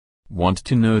Want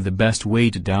to know the best way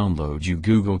to download your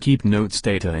Google Keep Notes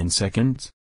data in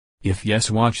seconds? If yes,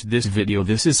 watch this video.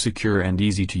 This is secure and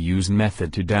easy to use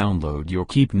method to download your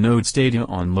Keep Notes data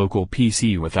on local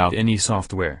PC without any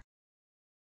software.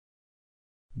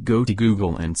 Go to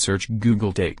Google and search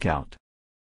Google Takeout.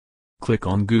 Click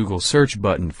on Google search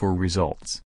button for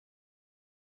results.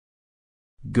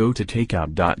 Go to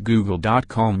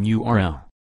takeout.google.com URL.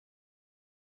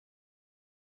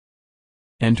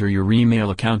 Enter your email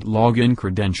account login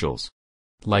credentials,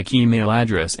 like email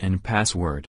address and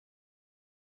password.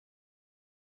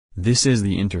 This is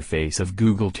the interface of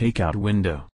Google Takeout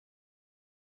window.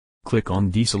 Click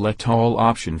on Deselect All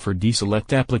option for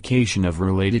deselect application of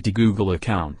related to Google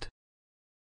account.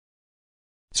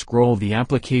 Scroll the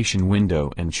application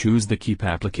window and choose the Keep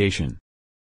application.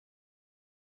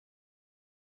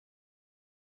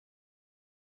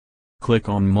 Click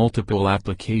on Multiple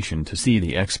Application to see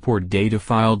the export data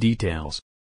file details.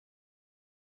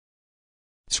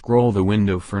 Scroll the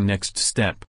window for Next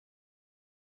Step.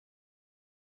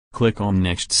 Click on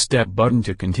Next Step button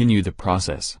to continue the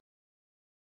process.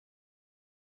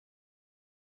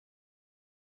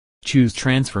 Choose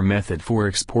Transfer Method for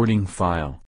exporting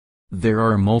file. There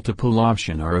are multiple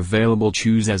options are available.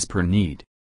 Choose as per need.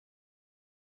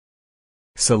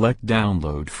 Select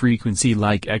download frequency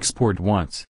like export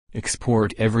once,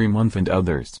 export every month and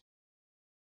others.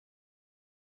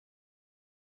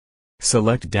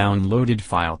 Select downloaded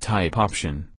file type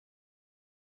option.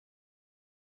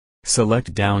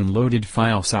 Select downloaded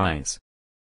file size.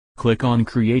 Click on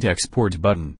Create Export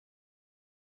button.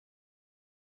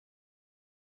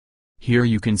 Here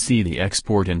you can see the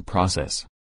export in process.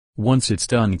 Once it's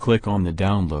done, click on the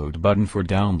Download button for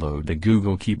download the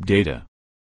Google Keep data.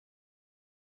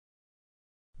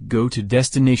 Go to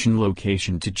destination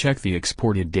location to check the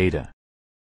exported data.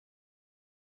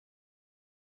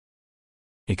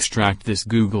 Extract this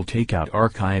Google Takeout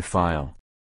archive file.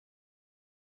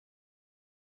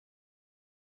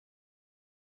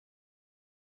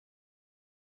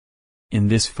 In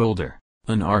this folder,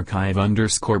 an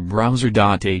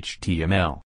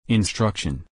archive_browser.html,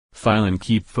 instruction, file and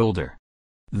keep folder.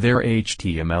 Their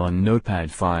HTML and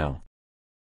Notepad file.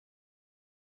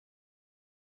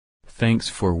 Thanks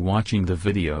for watching the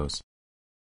videos.